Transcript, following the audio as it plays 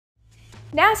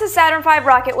NASA's Saturn V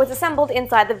rocket was assembled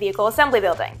inside the Vehicle Assembly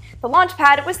Building. The launch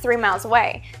pad was 3 miles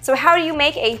away. So how do you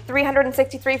make a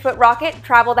 363-foot rocket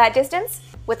travel that distance?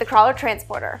 With the Crawler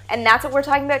Transporter. And that's what we're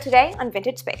talking about today on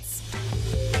Vintage Space.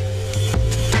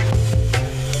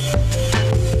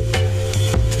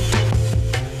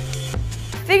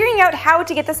 Figuring out how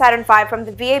to get the Saturn V from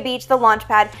the VAB to the launch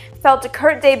pad fell to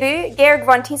Kurt Debus, Georg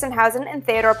von Tiesenhausen, and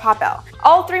Theodor Poppel.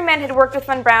 All three men had worked with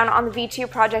von Braun on the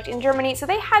V2 project in Germany, so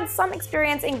they had some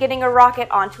experience in getting a rocket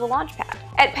onto a launch pad.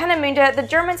 At Peenemünde, the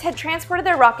Germans had transported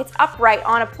their rockets upright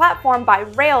on a platform by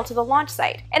rail to the launch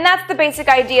site. And that's the basic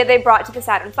idea they brought to the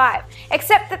Saturn V,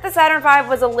 except that the Saturn V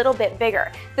was a little bit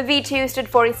bigger. The V2 stood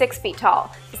 46 feet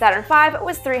tall. The Saturn V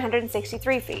was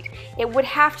 363 feet. It would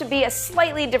have to be a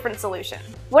slightly different solution.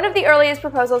 One of the earliest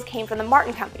proposals came from the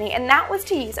Martin Company, and that was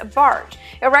to use a barge.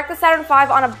 Erect the Saturn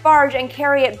V on a barge and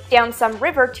carry it down some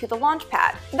river to the launch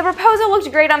pad. The proposal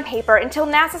looked great on paper until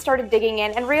NASA started digging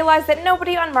in and realized that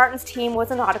nobody on Martin's team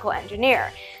was a nautical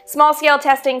engineer. Small-scale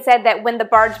testing said that when the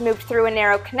barge moved through a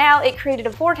narrow canal, it created a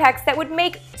vortex that would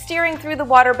make steering through the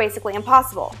water basically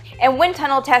impossible. And wind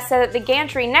tunnel tests said that the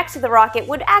gantry next to the rocket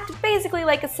would act basically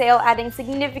like a sail, adding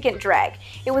significant drag.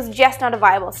 It was just not a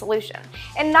viable solution.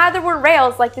 And neither were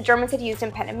rails like the Germans had used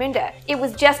in Peenemünde. It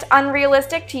was just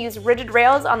unrealistic to use rigid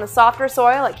rails on the softer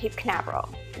soil at Cape Canaveral.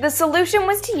 The solution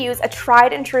was to use a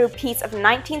tried-and-true piece of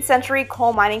 19th century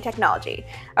coal mining technology,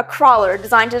 a crawler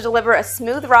designed to deliver a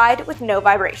smooth ride with no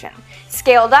vibration.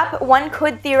 Scaled up, one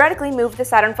could theoretically move the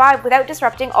Saturn V without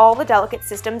disrupting all the delicate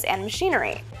systems and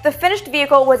machinery. The finished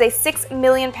vehicle was a 6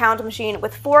 million-pound machine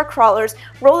with 4 crawlers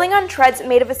rolling on treads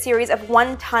made of a series of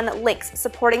 1-ton links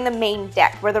supporting the main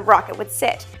deck where the rocket would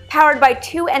sit. Powered by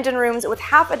 2 engine rooms with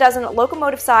half a dozen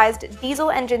locomotive-sized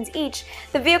diesel engines each,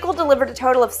 the vehicle delivered a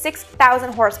total of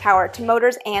 6,000 horsepower to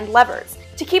motors and levers.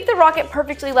 To keep the rocket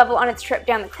perfectly level on its trip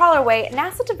down the crawlerway,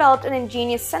 NASA developed an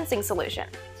ingenious sensing solution.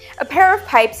 A pair of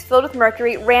pipes filled with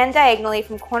mercury ran diagonally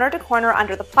from corner to corner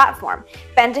under the platform,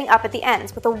 bending up at the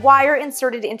ends, with a wire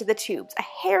inserted into the tubes, a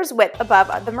hair's width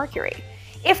above the mercury.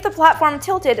 If the platform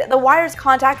tilted, the wire's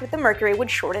contact with the mercury would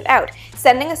short it out,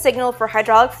 sending a signal for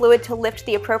hydraulic fluid to lift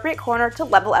the appropriate corner to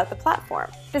level out the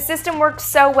platform. The system worked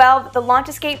so well that the launch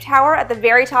escape tower at the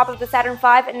very top of the Saturn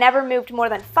V never moved more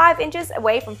than 5 inches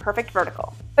away from perfect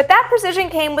vertical. But that precision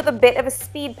came with a bit of a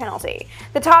speed penalty.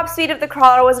 The top speed of the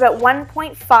crawler was about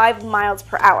 1.5 miles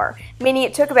per hour, meaning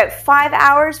it took about 5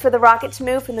 hours for the rocket to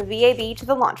move from the VAB to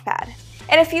the launch pad.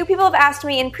 And a few people have asked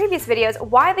me in previous videos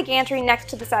why the gantry next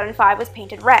to the Saturn V was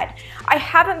painted red. I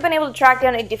haven't been able to track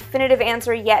down a definitive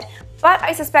answer yet, but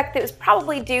I suspect that it was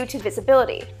probably due to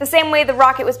visibility. The same way the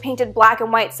rocket was painted black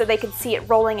and white so they could see it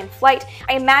rolling in flight,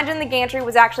 I imagine the gantry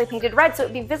was actually painted red so it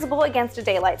would be visible against a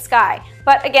daylight sky.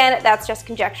 But again, that's just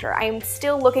conjecture. I am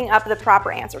still looking up the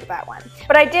proper answer to that one.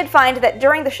 But I did find that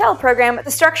during the shuttle program,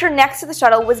 the structure next to the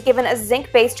shuttle was given a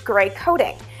zinc-based gray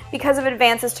coating because of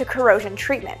advances to corrosion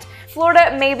treatment.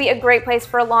 Florida may be a great place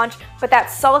for a launch, but that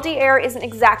salty air isn't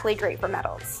exactly great for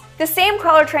metals. The same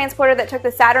Crawler Transporter that took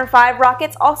the Saturn V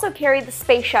rockets also carried the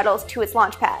space shuttles to its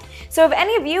launch pad. So have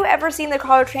any of you ever seen the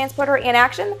Crawler Transporter in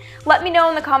action? Let me know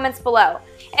in the comments below.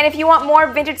 And if you want more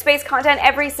Vintage Space content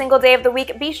every single day of the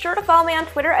week, be sure to follow me on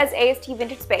Twitter as AST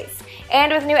Vintage Space.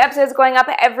 And with new episodes going up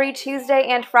every Tuesday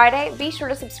and Friday, be sure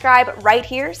to subscribe right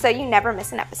here so you never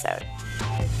miss an episode.